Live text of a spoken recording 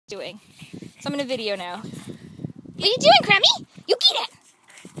doing. So I'm gonna video now. What are you doing, Crummy? You get it!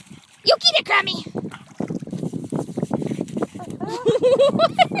 You get it, Crummy!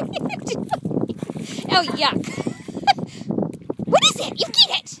 What are you doing? Oh, yuck. What is it? You get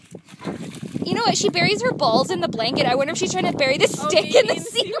it! You know what? She buries her balls in the blanket. I wonder if she's trying to bury the stick in the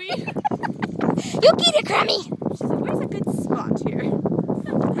seaweed. You get it, Crummy! She's like, where's a good spot here?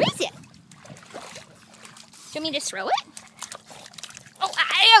 Where is it? Do you want me to throw it?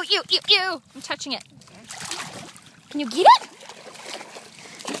 Oh, you! I'm touching it. Can you get it?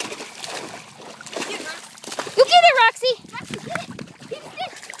 You get it, Roxy! Roxy, get it! Get it!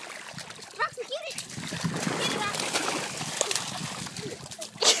 Roxy, get it! Get it, Roxy!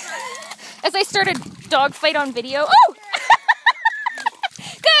 As I start a dog fight on video. Oh!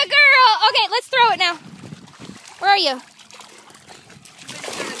 Good girl! Okay, let's throw it now. Where are you?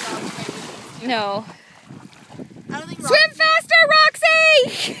 No. I don't think Swim faster,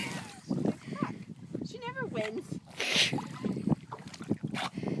 Roxy! She never wins.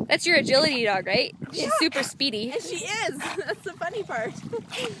 That's your agility dog, right? She's super speedy. And she is. That's the funny part.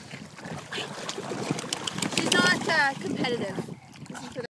 She's not competitive.